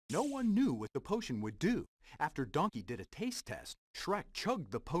No one knew what the potion would do. After Donkey did a taste test, Shrek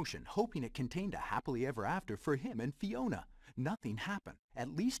chugged the potion, hoping it contained a happily ever after for him and Fiona. Nothing happened,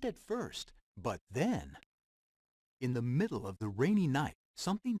 at least at first. But then, in the middle of the rainy night,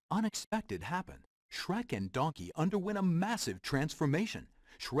 something unexpected happened. Shrek and Donkey underwent a massive transformation.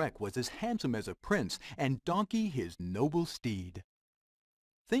 Shrek was as handsome as a prince, and Donkey his noble steed.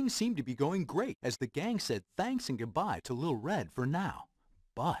 Things seemed to be going great as the gang said thanks and goodbye to Lil Red for now.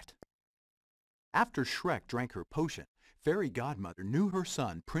 But after Shrek drank her potion, Fairy Godmother knew her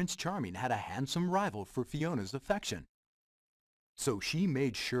son, Prince Charming, had a handsome rival for Fiona's affection. So she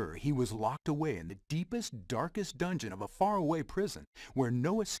made sure he was locked away in the deepest, darkest dungeon of a faraway prison where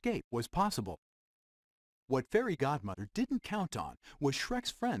no escape was possible. What Fairy Godmother didn't count on was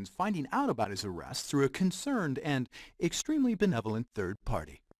Shrek's friends finding out about his arrest through a concerned and extremely benevolent third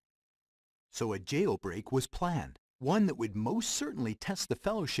party. So a jailbreak was planned, one that would most certainly test the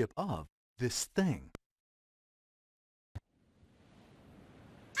fellowship of this thing.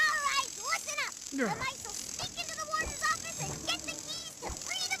 All right, listen up! The mice will sneak into the warden's office and get the keys to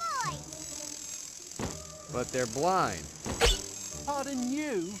free the boys! But they're blind. Pardon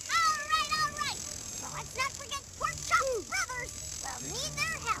you? All right! So let's not forget Pork Chop's brothers! We'll need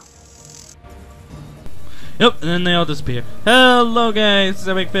their help! Yep, and then they all disappear. Hello guys, it's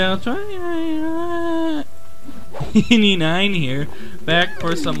a big fail. 89 here, back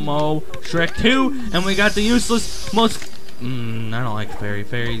for some more Shrek 2, and we got the useless, most, I don't like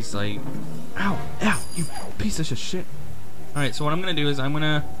fairies, like, ow, you piece of shit. Alright, so what I'm gonna do is I'm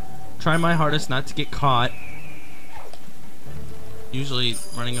gonna try my hardest not to get caught. Usually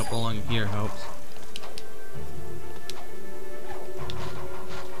running up along here helps.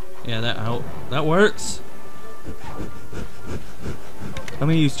 Yeah, that works. I'm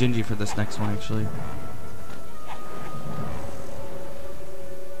gonna use Gingy for this next one, actually.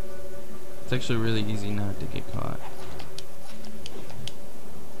 It's actually really easy not to get caught.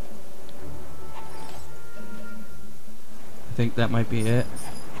 I think that might be it.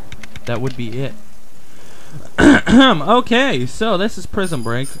 That would be it. Okay, so this is Prison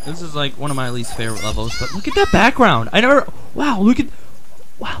Break. This is like one of my least favorite levels, but look at that background. Wow, look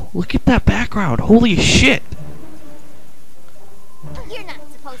at that background. Holy shit. You're not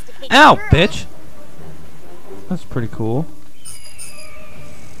supposed to hit Ow, girls. bitch. That's pretty cool.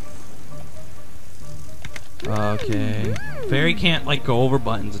 Okay. Fairy can't, like, go over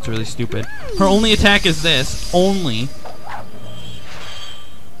buttons. It's really stupid. Her only attack is this. Only.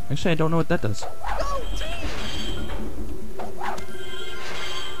 Actually, I don't know what that does.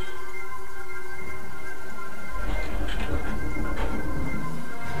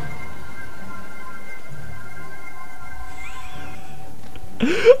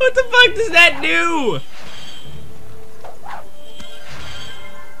 What the fuck does that do?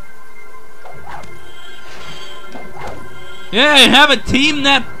 Yeah, have a team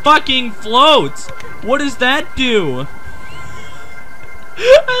that fucking floats. What does that do?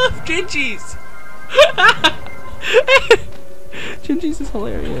 I love Gingy's. Gingy's is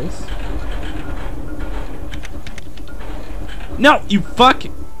hilarious. No, you fuck.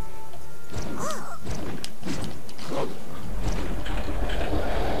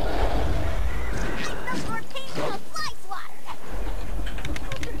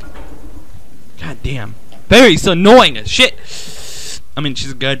 God damn. Fairy's so annoying as shit. I mean,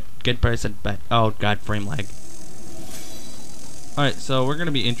 she's a good person, but oh god, frame lag. Alright, so we're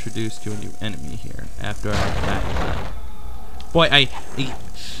gonna be introduced to a new enemy here after I attack. Boy, I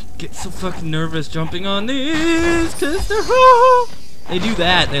get so fucking nervous jumping on these, cause they do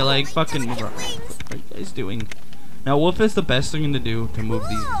that. They like fucking move around. What are you guys doing? Now, Wolf is the best thing to do to move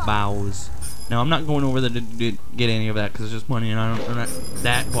these bows. Now, I'm not going over there to get any of that because it's just money, and I'm not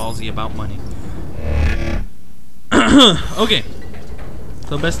that ballsy about money. Okay.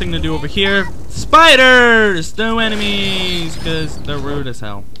 So best thing to do over here, spiders! No enemies, because they're rude as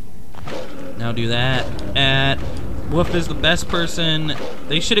hell. Now do that. Woof is the best person.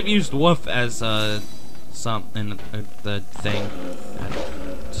 They should have used Woof as the thing.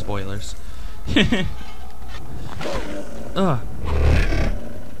 Spoilers. Ugh.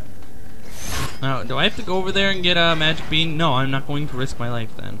 Now, do I have to go over there and get a magic bean? No, I'm not going to risk my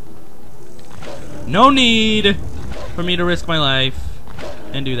life then. No need for me to risk my life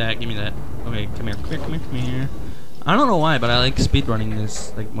and do that. Give me that. Okay, come here. I don't know why, but I like speedrunning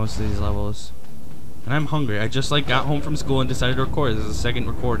this, like most of these levels. And I'm hungry. I just like got home from school and decided to record. This is the second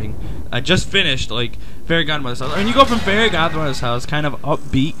recording. I just finished like Fairy Godmother's house. And you go from Fairy Godmother's house, kind of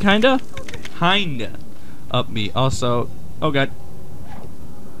upbeat, kinda upbeat. Also, oh god.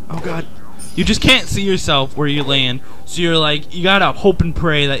 You just can't see yourself where you land. So you're like, you gotta hope and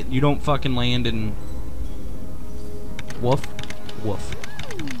pray that you don't fucking land in... Woof. Woof.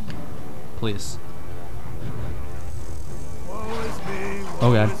 Please.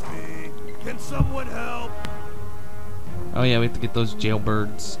 Oh god. Can someone help? Oh yeah, we have to get those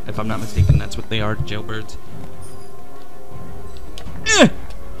jailbirds. If I'm not mistaken, that's what they are, jailbirds.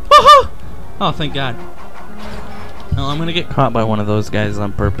 Woohoo! Oh, thank God. No, I'm gonna get caught by one of those guys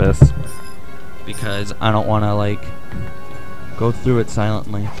on purpose. Because I don't wanna, like, go through it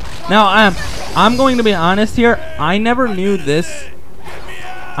silently. Now, I'm going to be honest here. I never knew this.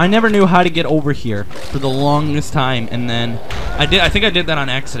 I never knew how to get over here for the longest time, and then I think I did that on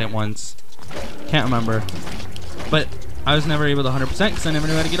accident once. Can't remember. But I was never able to 100% because I never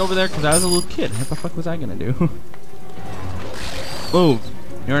knew how to get over there because I was a little kid. What the fuck was I gonna do? Move.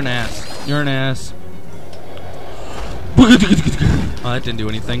 You're an ass. You're an ass. Oh, that didn't do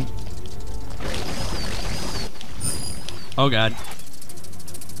anything. Oh god.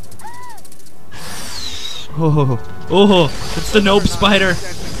 Oh, it's the nope spider.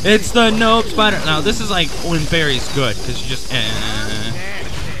 It's the nope spider. Now this is like when fairy's good because you just.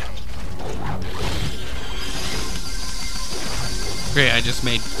 Great, I just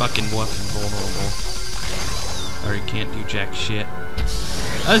made fucking Wolf invulnerable. Or you can't do jack shit.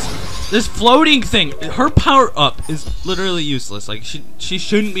 This floating thing, her power up is literally useless. Like she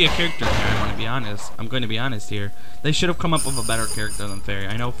shouldn't be a character here. I want to be honest. I'm going to be honest here. They should have come up with a better character than Fairy.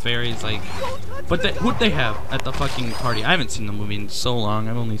 I know Fairy's like, but who'd they have at the fucking party? I haven't seen the movie in so long.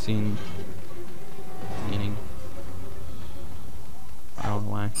 I've only seen the beginning. I don't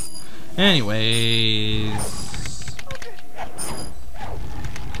know why. Anyways.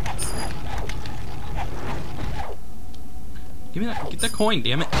 Give me that, get that coin,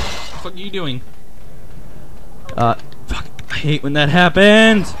 damn it. What the fuck are you doing? Fuck, I hate when that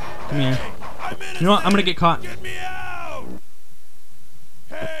happens. Come here. You know what, I'm gonna get caught. Get me out!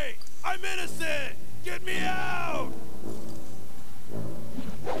 Hey, I'm innocent! Get me out!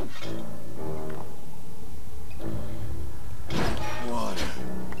 Water.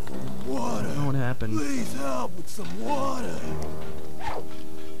 Water. I don't know what happened. Please help with some water.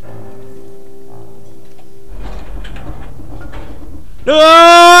 No,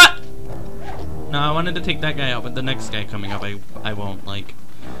 I wanted to take that guy out, but the next guy coming up, I won't like.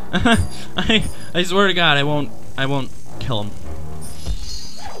 I swear to God, I won't kill him.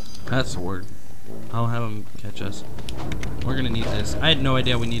 That's the word. I'll have him catch us. We're gonna need this. I had no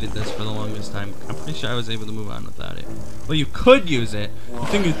idea we needed this for the longest time. I'm pretty sure I was able to move on without it. Well, you could use it. The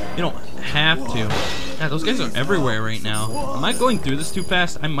thing is, you don't have to. Yeah, those guys are everywhere right now. Am I going through this too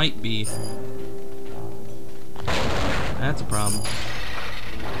fast? I might be. That's a problem.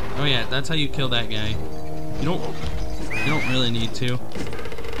 Oh yeah, that's how you kill that guy. You don't really need to.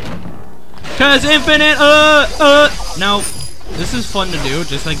 Cause infinite now this is fun to do,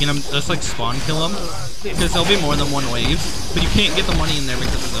 just like spawn kill them. Because there'll be more than one wave. But you can't get the money in there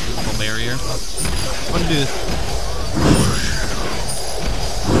because of the visible barrier. Fun to do this.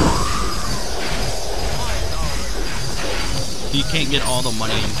 You can't get all the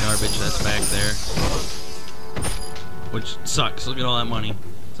money and garbage that's back there. Which sucks. Look at all that money.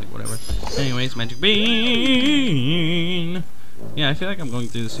 It's like whatever. Anyways, magic bean. Yeah, I feel like I'm going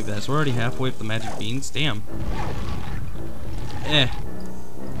through this too fast. We're already halfway with the magic beans. Damn. I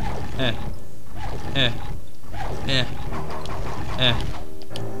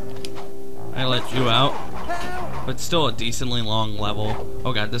let you out, but still a decently long level.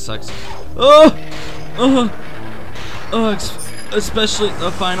 Oh god, this sucks. Especially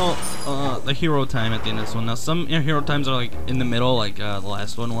the final, the hero time at the end of this one. Now some hero times are like in the middle, like the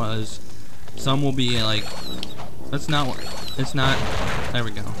last one was. Some will be like, that's not what, it's not, there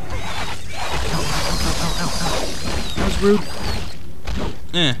we go. That was rude.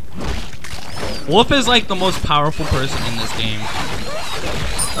 Wolf is like the most powerful person in this game.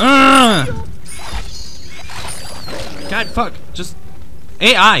 God, fuck, just,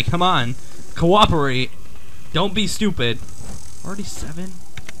 AI, come on. Cooperate. Don't be stupid. Already 7?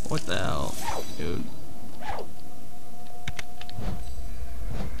 What the hell, dude?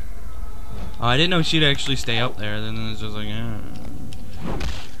 Oh, I didn't know she'd actually stay up there. Then it's just like,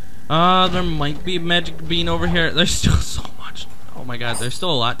 there might be a magic bean over here. There's still so much. Oh my god, there's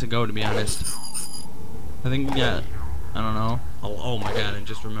still a lot to go, to be honest. I think we got, I don't know. Oh my god, I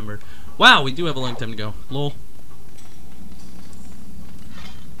just remembered. Wow, we do have a long time to go. Lol.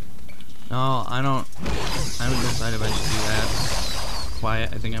 No, I haven't decided if I should do that.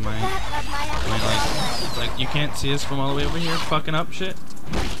 Quiet, I think I might. Like, you can't see us from all the way over here fucking up shit.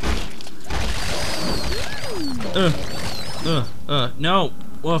 No.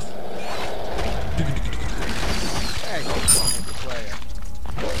 Woof.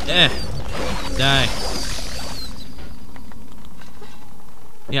 Die.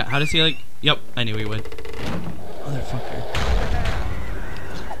 Yeah, how does he like... Yep, I knew he would. Motherfucker.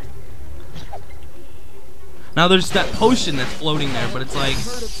 Now there's that potion that's floating there, but it's like...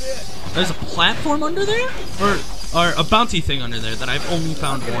 There's a platform under there? Or a bounty thing under there that I've only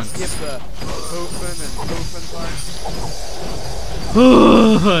found once. Skip the pooping and pooping part.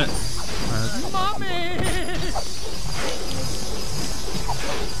 Mommy!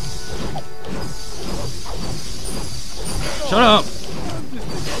 Shut up!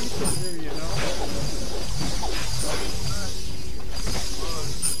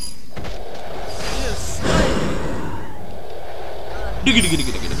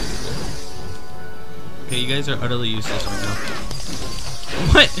 Okay, you guys are utterly useless right now.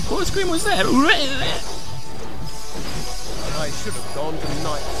 What? What scream was that? I should have gone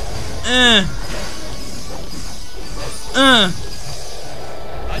tonight.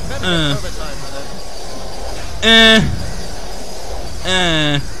 I'd better get overtime for that.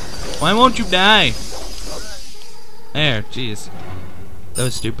 Why won't you die? There, jeez. That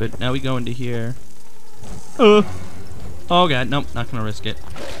was stupid. Now we go into here. Oh god, nope, not gonna risk it.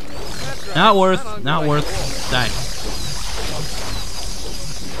 Not worth, not worth. Die.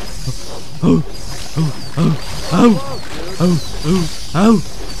 Oh.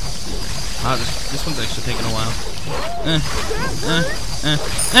 Wow, this one's actually taking a while.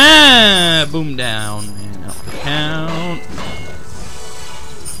 Boom down. And up the count.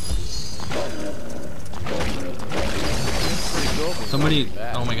 Somebody,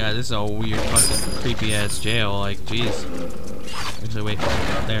 oh my god, this is a weird fucking creepy ass jail, like, jeez. Actually, wait,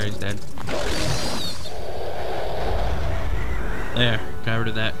 there, he's dead. There, got rid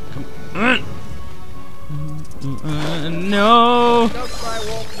of that. Come on. No!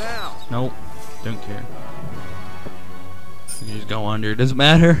 Nope, don't care. We can just go under, it doesn't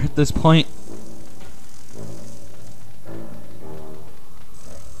matter at this point.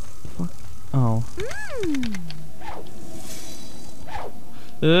 Fuck. Oh.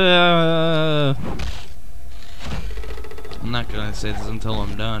 I'm not gonna say this until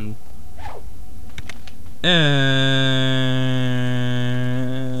I'm done.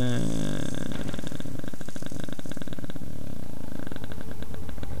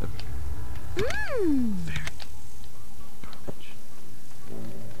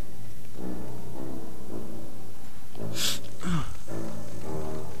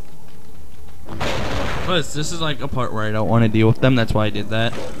 Plus, this is like a part where I don't want to deal with them. That's why I did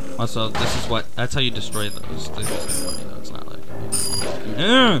that. Also, this is what. That's how you destroy those. This is funny though. It's not like.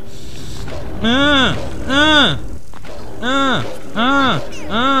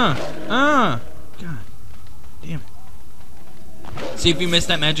 God damn it. See if you missed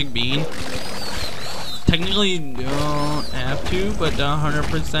that magic bean. Technically, you don't have to, but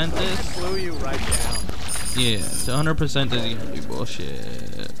 100% this. Blew you right down. Yeah, to 100% this you gotta do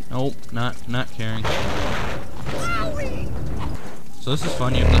bullshit. Nope, not caring. So this is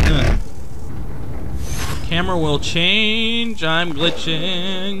fun. You have to, camera will change. I'm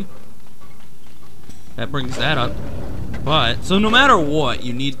glitching. That brings that up. But so no matter what,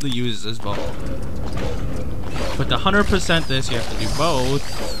 you need to use this ball. But to 100% this, you have to do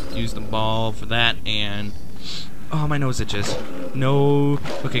both. Use the ball for that and. Oh, my nose itches. No.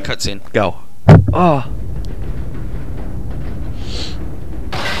 Okay, cutscene. Go. Oh.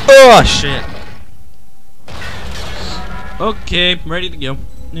 Oh shit. Okay, ready to go.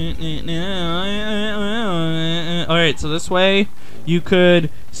 Alright, so this way you could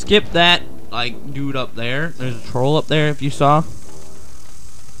skip that like dude up there. There's a troll up there if you saw.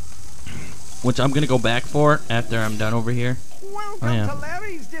 Which I'm gonna go back for after I'm done over here. Welcome to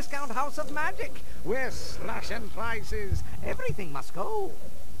Larry's Discount House of Magic. We're slashing prices. Everything must go.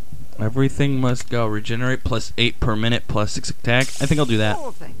 Everything must go. Regenerate plus 8 per minute plus 6 attack. I think I'll do that.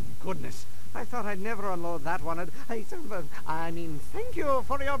 Oh, thank goodness. I thought I'd never unload that one. I mean, thank you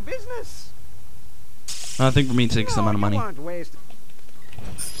for your business. Nothing for me to take some amount of money. Aren't wasting.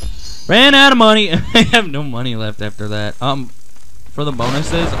 Ran out of money. I have no money left after that. For the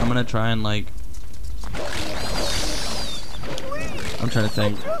bonuses, I'm gonna try and like. I'm trying to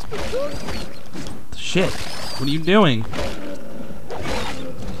think. Shit. What are you doing?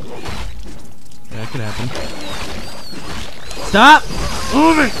 That could happen. Stop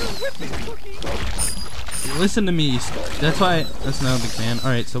moving. Listen to me. That's why. That's not a big fan. All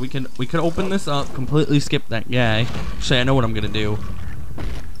right, so we could open this up, completely skip that guy. Actually, I know what I'm gonna do.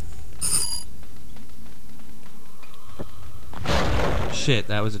 Shit,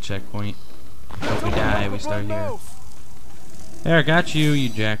 that was a checkpoint. If we die, we start here. There, I got you, you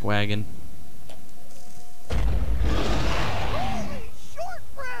jackwagon.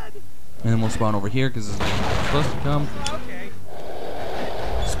 Shortbread! And then we'll spawn over here because this is where we're supposed to come. Okay.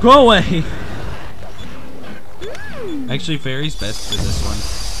 Just go away! Actually, Fairy's best for this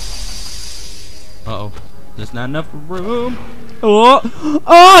one. Uh-oh. There's not enough room. Oh!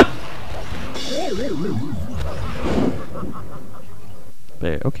 Oh!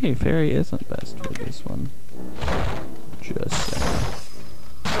 Okay, Fairy isn't best for this one. Just saying.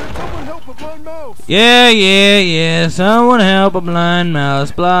 Someone help a blind mouse. Yeah. Someone help a blind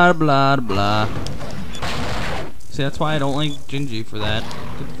mouse. Blah, blah, blah. See, that's why I don't like Gingy for that.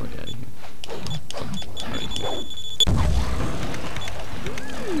 Get the fuck out of here.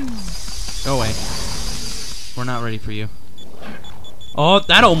 Go away. We're not ready for you. Oh,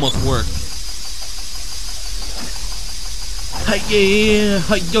 that almost worked. Hi-ya,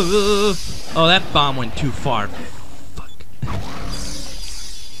 hi-ya. Oh, that bomb went too far. Fuck.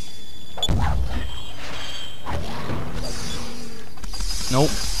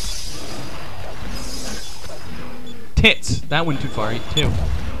 Nope. Tits. That went too far too.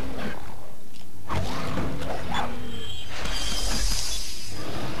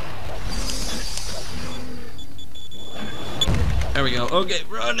 There we go. Okay,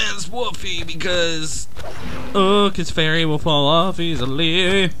 run as Wolfie because Fairy will fall off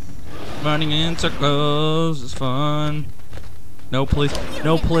easily. Running in circles is fun. No, please.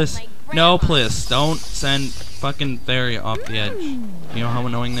 No, please. No, please. Don't send fucking Fairy off the edge. You know how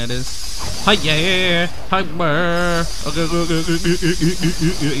annoying that is? Hi-ya! Hi-ya! Okay,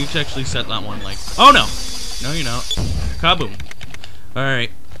 you should actually set that one like... Oh, no! No, you don't. Kaboom.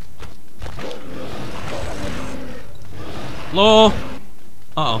 Alright. LOL!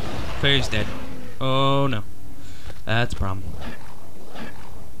 Uh-oh. Fairy's dead. Oh, no. That's a problem.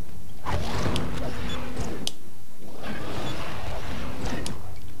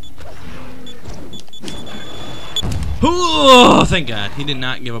 Oh, thank God. He did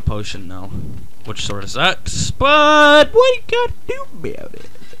not give a potion, no. Which sort of sucks, but what you gotta do about it?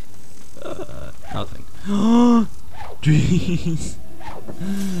 Nothing. Jeez.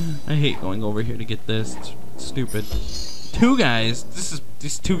 I hate going over here to get this. It's stupid. Two guys.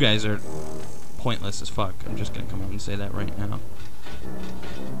 These two guys are pointless as fuck. I'm just gonna come out and say that right now.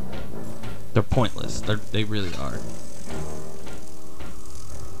 They're pointless. They really are.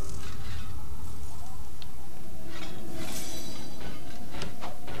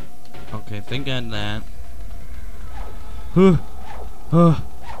 Okay, thank God that.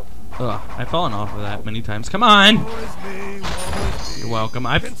 I've fallen off of that many times. Come on! You're welcome.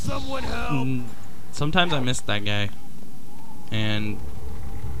 Can someone help? Sometimes I miss that guy. And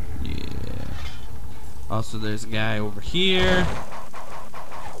yeah. Also, there's a guy over here.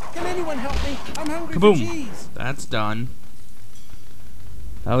 Can anyone help me? I'm hungry for Kaboom! cheese. That's done.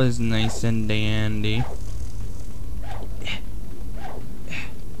 That was nice and dandy.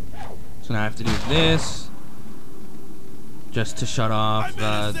 So now I have to do this just to shut off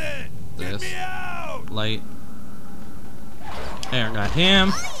this light. There, got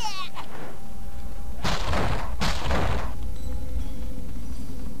him.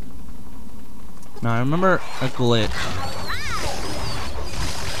 Now I remember a glitch.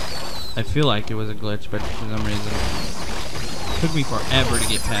 I feel like it was a glitch, but for some reason it took me forever to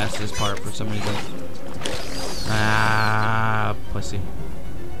get past this part for some reason. Ah, pussy.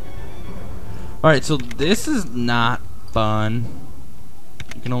 Alright, so this is not fun.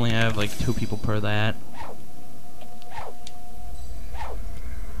 You can only have like 2 people per that.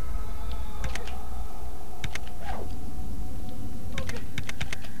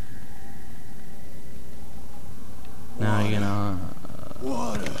 Now you're gonna...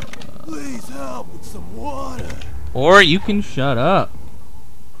 Water. Please help with some water. Or you can shut up.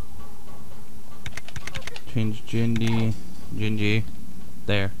 Change Gingy.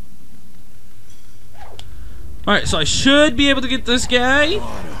 There. Alright, so I should be able to get this guy.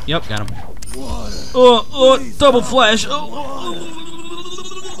 Yep, got him. Oh, double flash. Oh.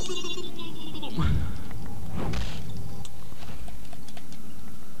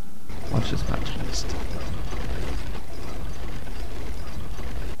 Watch this podcast.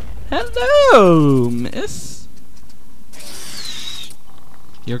 Hello, miss.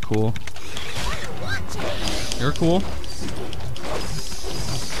 You're cool. You're cool.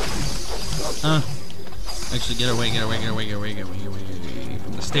 Actually, get away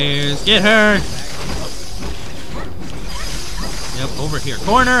from the stairs. Get her! Yep, over here.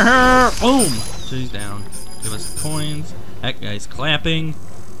 Corner her! Boom! She's down. Give us the coins. That guy's clapping.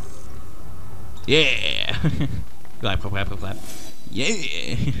 Yeah! Clap.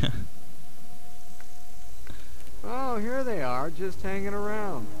 Yeah! Oh, here they are, just hanging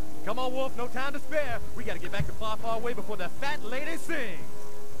around. Come on, Wolf, no time to spare. We gotta get back to Far Far Away before the fat lady sings.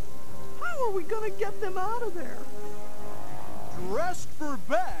 are we gonna get them out of there? Dressed for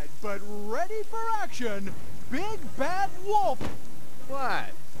bed, but ready for action, Big Bad Wolf! What?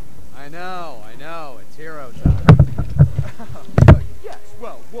 I know, it's hero time. Yes,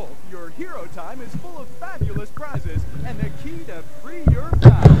 well, Wolf, your hero time is full of fabulous prizes and the key to free your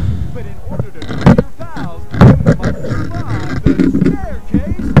pals. But in order to free your pals, you must survive the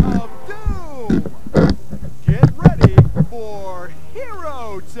staircase of doom! Get ready for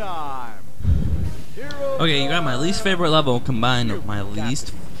hero time! Hero Okay, you got my least favorite level combined with my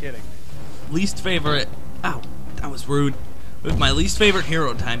least favorite. Ow, that was rude. With my least favorite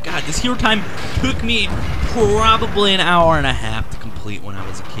hero time. God, this hero time took me probably an hour and a half to complete when I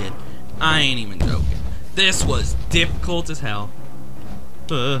was a kid. I ain't even joking. This was difficult as hell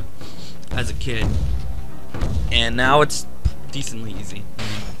as a kid, and now it's decently easy.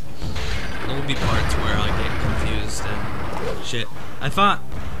 There will be parts where I get confused and shit. I thought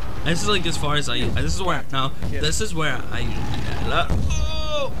this is like as far as this is where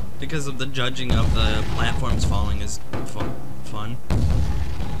because of the judging of the platforms falling is fun.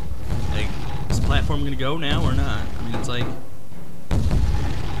 Like, is the platform gonna go now or not? I mean, it's like,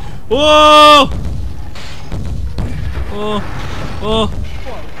 whoa,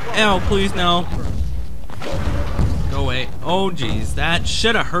 ow, please no, go away. Oh jeez, that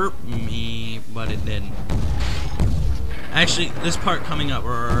should have hurt me, but it didn't. Actually, this part coming up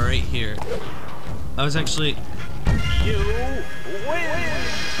right here, I was actually, You win!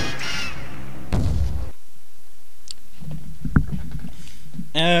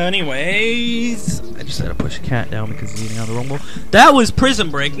 anyways, I just had to push a cat down because he's eating out of the rumble. That was Prison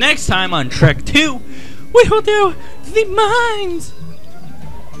Break. Next time on Shrek 2, we will do the mines.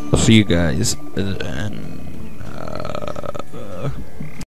 I'll see you guys then.